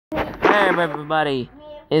Hey everybody,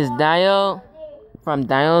 it's Daniel from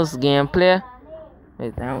Daniel's Gameplay.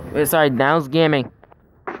 Daniel's Gaming.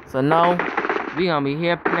 So now we gonna be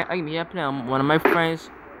here playing one of my friends,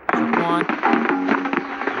 Shaquan.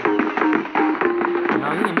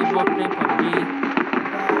 Now he and me both playing Pubg.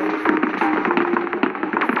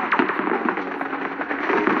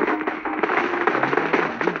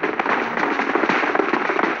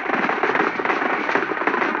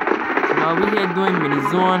 So now we here doing mini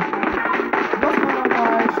zone.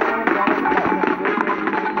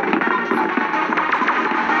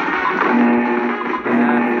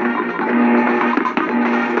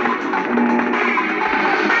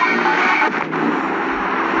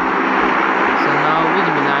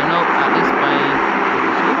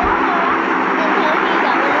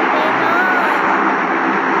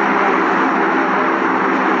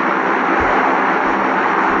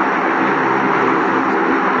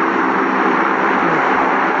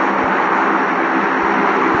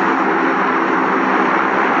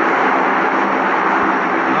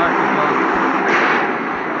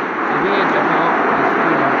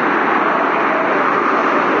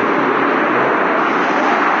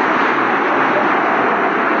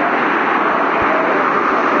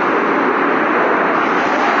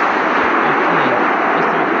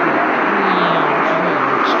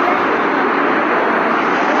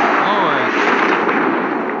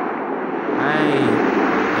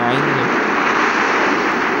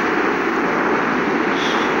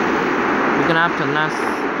 We're gonna have to last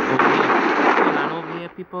over here,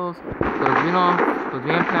 people, because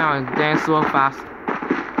we ain't playing on dance so fast.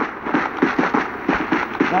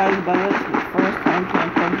 Guys, but this is the first time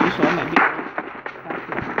playing Pubg, so I might be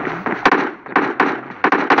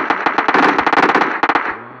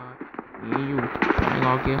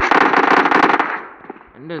okay.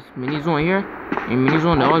 And this mini zone here, in mini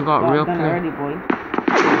zone they always got real play. Already, boy.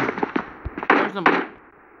 There's somebody.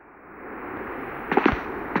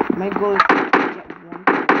 My goal is to get one.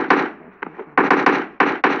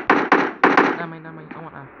 That might, I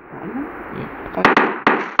want that. Yeah.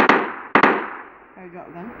 I drop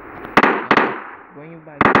gun. Go in your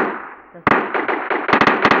bag.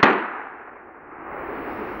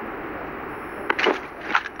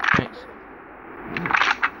 Thanks.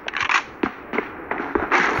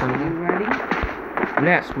 Are you ready?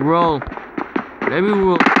 Let's roll. Let me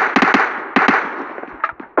roll.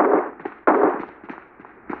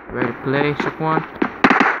 Ready to play, Shaquan?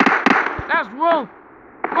 Let's roll!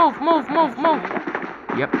 Move!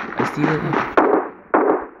 Yep, I see it.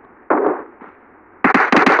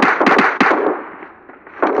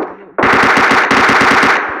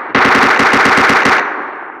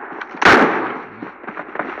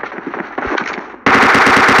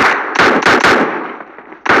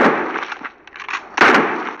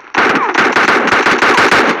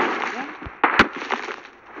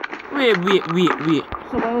 Wait.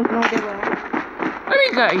 So I was not there. Let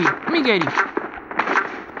me get you.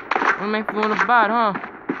 What am I feeling bad, huh?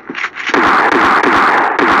 Oh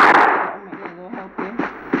my god, I'll help you.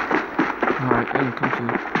 Alright, I can come to you.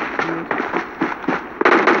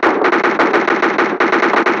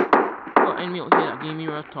 Oh, enemy out here that gave me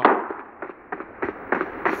right top.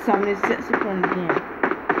 76 seconds again.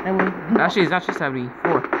 That was Actually, it's actually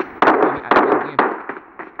 74.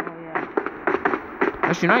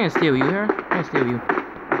 Actually, no, I ain't stay with you here. I ain't stay with you.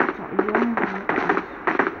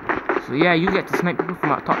 So yeah, you get to snipe people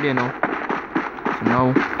from up top there now. So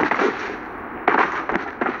no.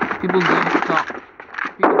 People getting top.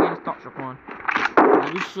 Shaquan. So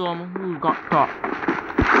let me show them who's got top.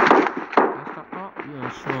 That's top? Yeah,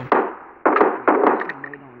 sure.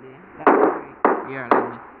 Yeah, let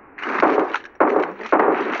me.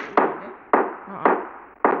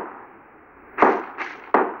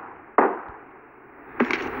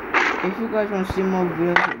 If you guys want to see more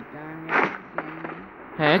videos with Daniel,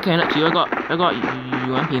 hey, I can't actually. I got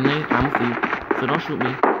UMP lane ammo for you, so don't shoot me.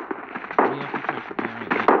 You have to try to shoot me,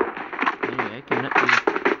 alright? Anyway, I can't actually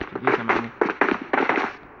to do some ammo.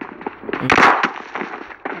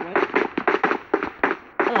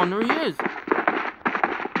 Oh, there he is.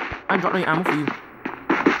 I dropped the ammo for you.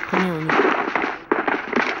 Come here with me.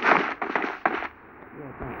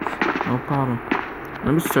 No problem.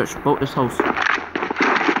 Let me search about this house.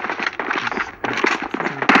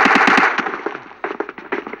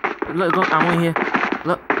 Look, I'm in here.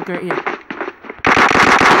 Look right here.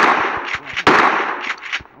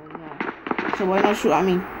 oh no. So why not shoot at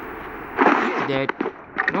me? He's dead.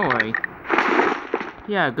 Don't worry.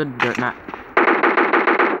 Yeah, good dirt mat.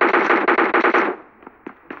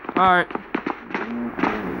 Alright.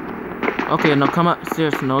 Okay, now come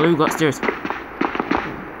upstairs. No, we got stairs.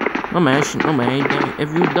 No man, if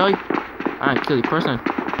you die, I kill the person.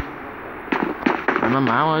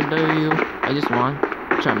 Remember, I want to do you. I just want to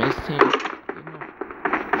try my team.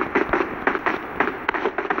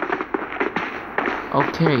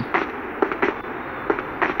 Okay.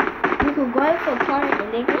 You could go for part of the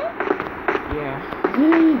league? Yeah.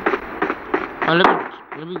 Oh,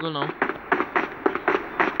 let me go now.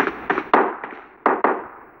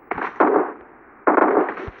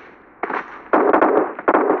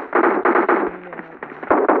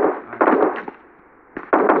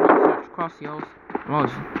 Cross yells. Oh,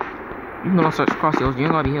 you can go search cross yells. You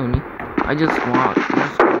ain't gotta be hearing me. I just want.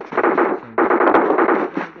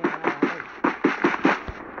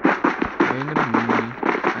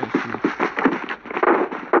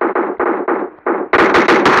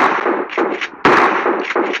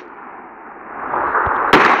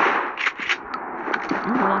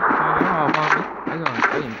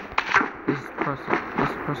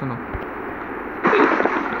 This personal.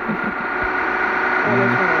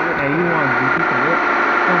 Yeah, you want DP to it?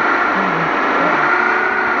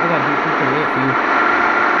 I got DP to it for you.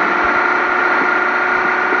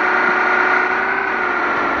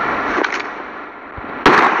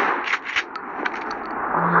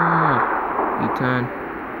 E-turn.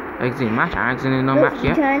 Exit match. I accident no match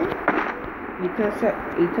yet. You can set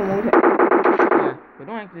E-turn. Yeah, but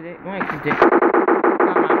don't exit it. Don't exit it. Come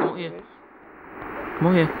on, come here.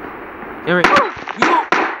 Come here. Eric. You.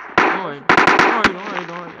 Don't worry. I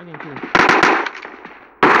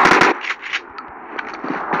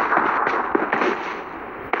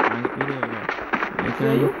can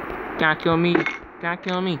kill you. Can't kill me. Can't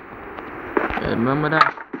kill me. Remember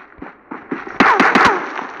that.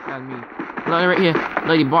 That's me. Look right here.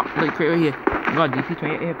 Look the box. Look the crate right here. I got DP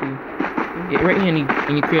 28 here for you. Yeah, right here in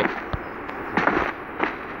your crate.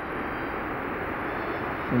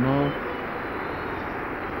 No.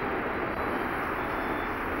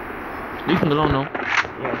 You can go on now.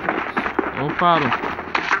 Yeah, no problem.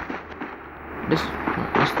 This I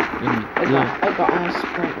got on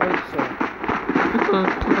sprint also. You could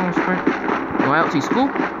click on sprint. Go out to school.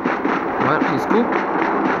 Go out to school.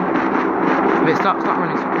 Wait, stop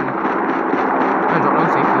running. I'm gonna drop down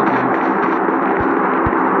safely, please.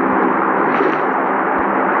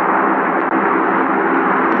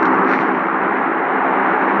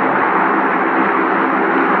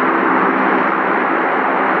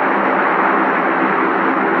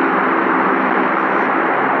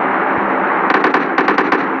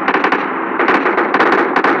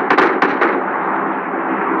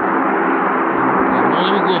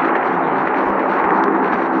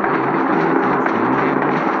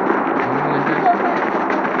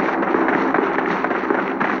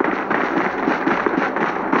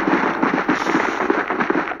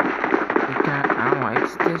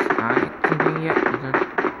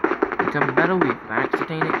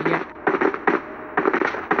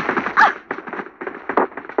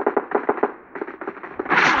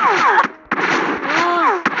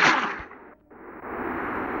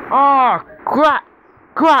 Oh, crap!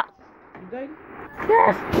 You died?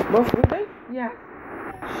 Yes! Both of you died? Yes!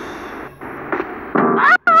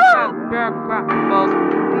 Crap, balls. We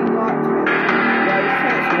got 20. Guys,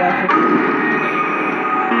 thanks for watching.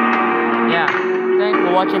 Yeah, thanks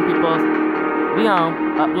for watching, people. We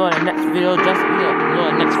upload the next video.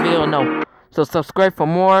 Upload the next video now. So subscribe for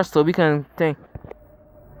more so we can think.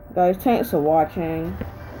 Guys, thanks for watching.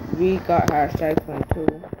 We got hashtag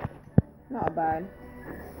 22. Not bad.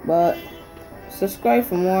 But subscribe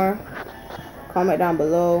for more. Comment down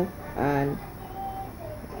below and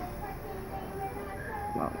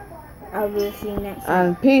I will see you next time.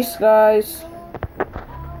 and peace, guys.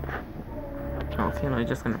 Okay, I'm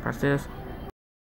just gonna press this.